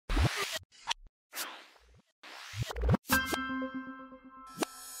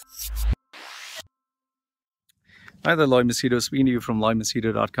Hi there, Loy Machedo, speaking to you from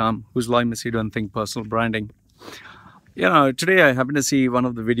LoyMachedo.com. Who's Loy Machedo and Think Personal Branding. Today I happened to see one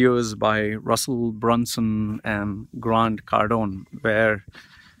of the videos by Russel Brunson and Grant Cardone, where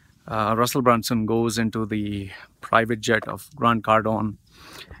Russel Brunson goes into the private jet of Grant Cardone,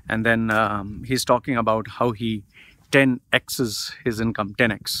 and then he's talking about how he 10x's his income,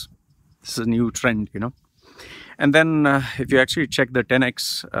 10x. This is a new trend, And then if you actually check the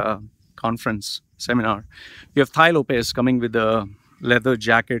 10x conference seminar, you have Ty Lopez coming with a leather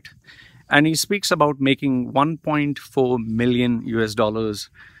jacket, and he speaks about making 1.4 million US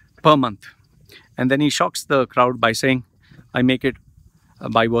dollars per month. And then he shocks the crowd by saying, I make it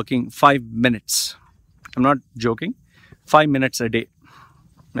by working 5 minutes. I'm not joking, 5 minutes a day.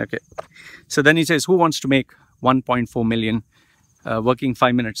 Okay. So then he says, who wants to make 1.4 million working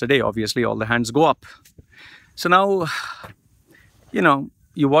 5 minutes a day? Obviously, all the hands go up. So now,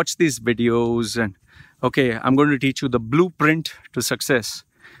 you watch these videos and, okay, I'm going to teach you the blueprint to success.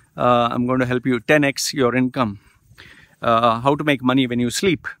 I'm going to help you 10x your income. How to make money when you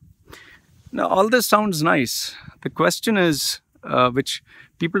sleep. Now, all this sounds nice. The question is, which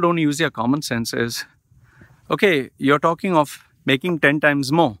people don't use their common sense, is, okay, you're talking of making 10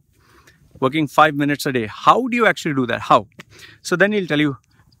 times more, working 5 minutes a day. How do you actually do that? How? So then he'll tell you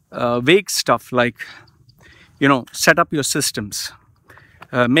vague stuff like, set up your systems.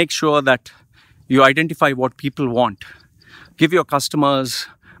 Make sure that you identify what people want. Give your customers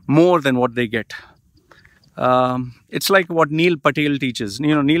more than what they get. It's like what Neil Patel teaches.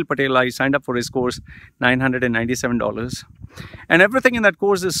 Neil Patel, I signed up for his course, $997. And everything in that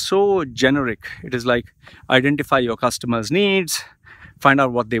course is so generic. It is like, identify your customers' needs, find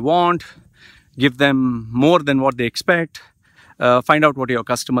out what they want, give them more than what they expect, find out what your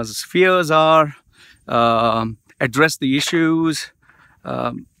customers' fears are, address the issues.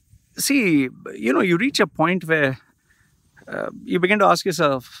 You reach a point where you begin to ask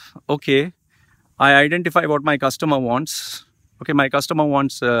yourself, okay, I identify what my customer wants. Okay, my customer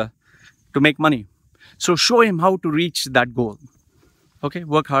wants to make money. So show him how to reach that goal. Okay,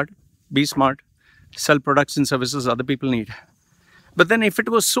 work hard, be smart, sell products and services other people need. But then if it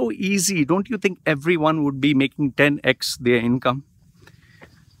was so easy, don't you think everyone would be making 10x their income?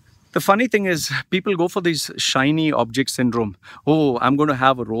 The funny thing is, people go for this shiny object syndrome. Oh, I'm going to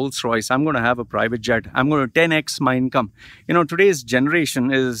have a Rolls Royce. I'm going to have a private jet. I'm going to 10x my income. Today's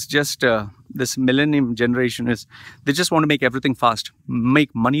generation is just, this millennium generation is, they just want to make everything fast.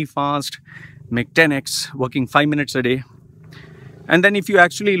 Make money fast, make 10x, working 5 minutes a day. And then if you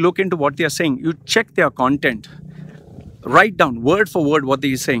actually look into what they are saying, you check their content, write down word for word what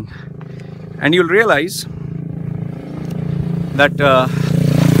they are saying. And you'll realize that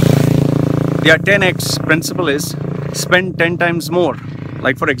their 10x principle is spend 10 times more.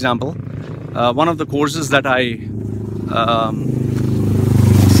 Like, for example, one of the courses that I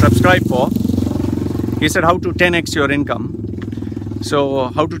subscribe for, he said how to 10x your income. So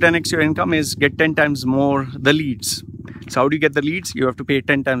how to 10x your income is get 10 times more the leads. So how do you get the leads? You have to pay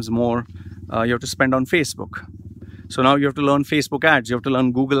 10 times more. You have to spend on Facebook. So now you have to learn Facebook ads. You have to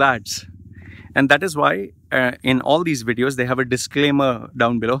learn Google ads. And that is why in all these videos, they have a disclaimer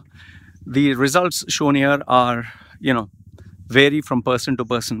down below. The results shown here are, vary from person to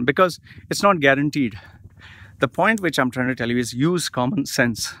person because it's not guaranteed. The point which I'm trying to tell you is use common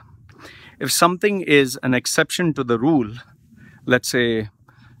sense. If something is an exception to the rule, let's say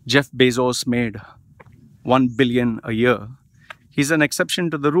Jeff Bezos made 1 billion a year, he's an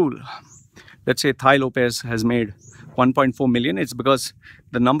exception to the rule. Let's say Ty Lopez has made 1.4 million. It's because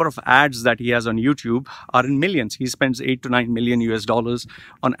the number of ads that he has on YouTube are in millions. He spends 8 to 9 million US dollars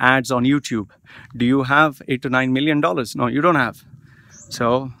on ads on YouTube. Do you have 8 to 9 million dollars? No, you don't have.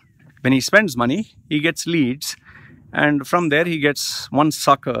 So when he spends money, he gets leads. And from there, he gets one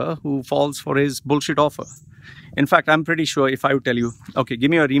sucker who falls for his bullshit offer. In fact, I'm pretty sure if I would tell you, okay, give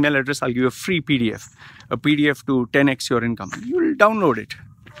me your email address, I'll give you a free PDF, a PDF to 10x your income. You'll download it.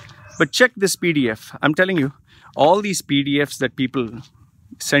 But check this PDF. I'm telling you, all these PDFs that people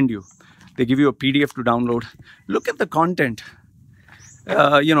send you, they give you a PDF to download. Look at the content.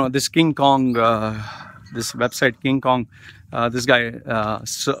 This King Kong, this website King Kong, this guy,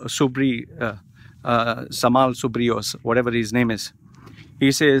 Samal Subrios, whatever his name is.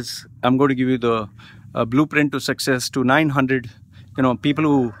 He says, I'm going to give you the blueprint to success to 900, people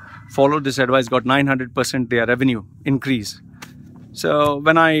who followed this advice got 900% their revenue increase. So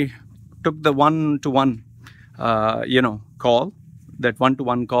when I took the one-to-one call, that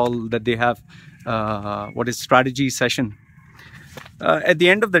one-to-one call that they have, strategy session. At the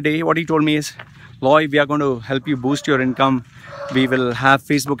end of the day, what he told me is, Loy, we are going to help you boost your income. We will have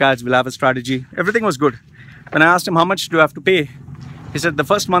Facebook ads, we'll have a strategy. Everything was good. When I asked him how much do I have to pay, he said the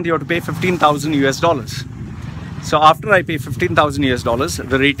first month you have to pay 15,000 US dollars. So after I pay 15,000 US dollars,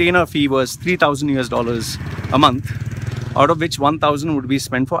 the retainer fee was 3,000 US dollars a month, out of which 1,000 would be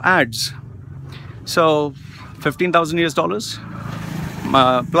spent for ads. So 15,000 US dollars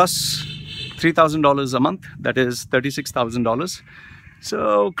plus $3,000 a month, that is $36,000.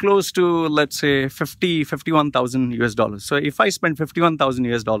 So close to, let's say, 51,000 US dollars. So if I spend 51,000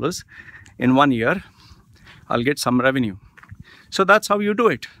 US dollars in 1 year, I'll get some revenue. So that's how you do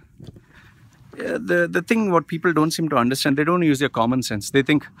it. The thing what people don't seem to understand, they don't use their common sense. They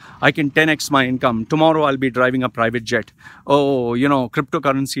think, I can 10x my income. Tomorrow I'll be driving a private jet. Oh, you know,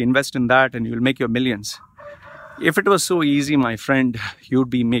 cryptocurrency, invest in that and you'll make your millions. If it was so easy, my friend, you'd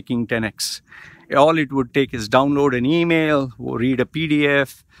be making 10x. All it would take is download an email, read a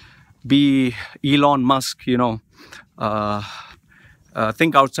PDF, be Elon Musk, you know,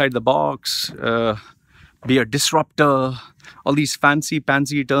 think outside the box, be a disruptor, all these fancy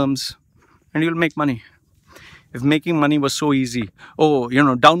terms, and you'll make money. If making money was so easy, oh, you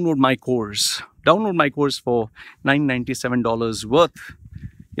know, download my course. Download my course for $997 worth,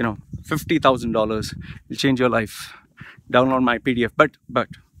 you know, $50,000. It'll change your life. Download my PDF. But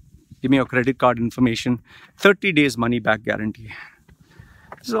give me your credit card information. 30 days money back guarantee.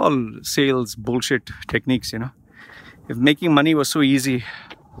 This is all sales bullshit techniques, you know. If making money was so easy,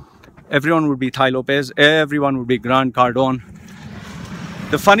 everyone would be Thai Lopez. Everyone would be Grant Cardone.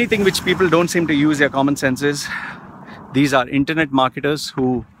 The funny thing which people don't seem to use their common sense is, these are internet marketers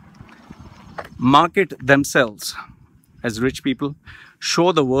who market themselves as rich people,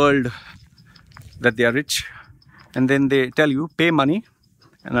 show the world that they are rich, and then they tell you, pay money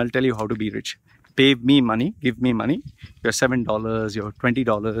and I'll tell you how to be rich. Pay me money, give me money, your $7, your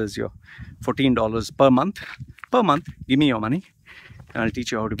 $20, your $14 per month, give me your money and I'll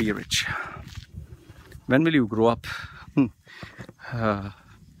teach you how to be rich. When will you grow up?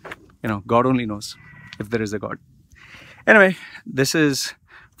 You know, God only knows if there is a God. Anyway, this is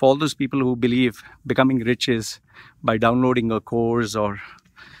for all those people who believe becoming rich is by downloading a course or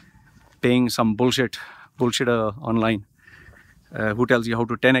paying some bullshitter online who tells you how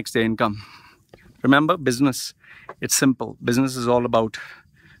to 10x their income. Remember, business, it's simple. Business is all about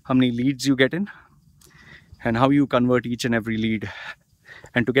how many leads you get in and how you convert each and every lead.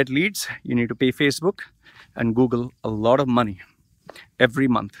 And to get leads, you need to pay Facebook and Google a lot of money every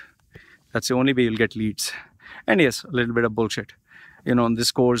month. That's the only way you'll get leads. And yes, a little bit of bullshit. You know,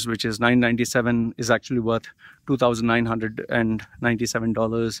 this course, which is $997, is actually worth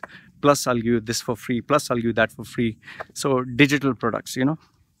 $2,997. Plus, I'll give you this for free. Plus, I'll give you that for free. So, digital products, you know,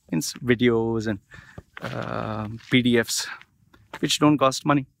 videos and PDFs, which don't cost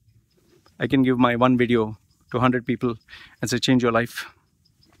money. I can give my one video to 100 people and say, change your life.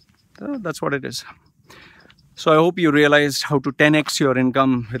 So that's what it is. So I hope you realized how to 10x your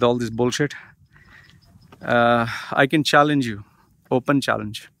income with all this bullshit. I can challenge you, open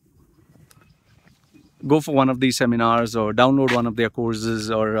challenge. Go for one of these seminars or download one of their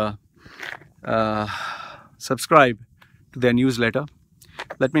courses or subscribe to their newsletter.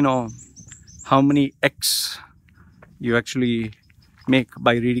 Let me know how many X you actually make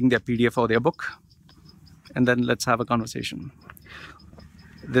by reading their PDF or their book. And then let's have a conversation.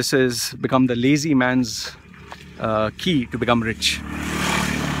 This has become the lazy man's key to become rich.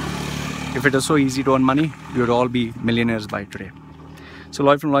 If it is so easy to earn money, we would all be millionaires by today. So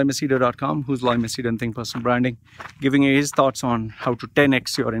Loy from Machedo.com, who's Loy Machedo and Think Personal Branding, giving you his thoughts on how to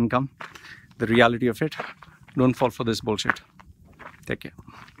 10x your income, the reality of it. Don't fall for this bullshit. Take care.